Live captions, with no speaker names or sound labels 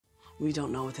We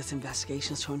don't know if this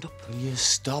investigation's turned up. Will you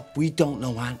stop? We don't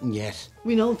know anything yet.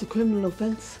 We know it's a criminal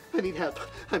offence. I need help.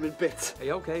 I'm in bits. Are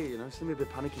you okay? You know, seem a bit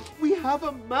panicky. We have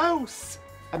a mouse.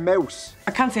 A mouse?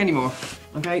 I can't say any more,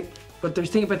 okay? But there's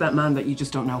things about that man that you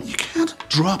just don't know. You can't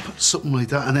drop something like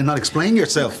that and then not explain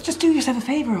yourself. Just do yourself a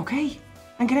favour, okay?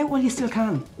 And get out while you still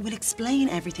can. We'll explain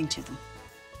everything to them.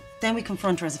 Then we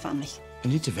confront her as a family.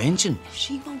 An intervention? If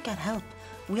she won't get help,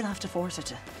 we'll have to force her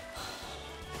to.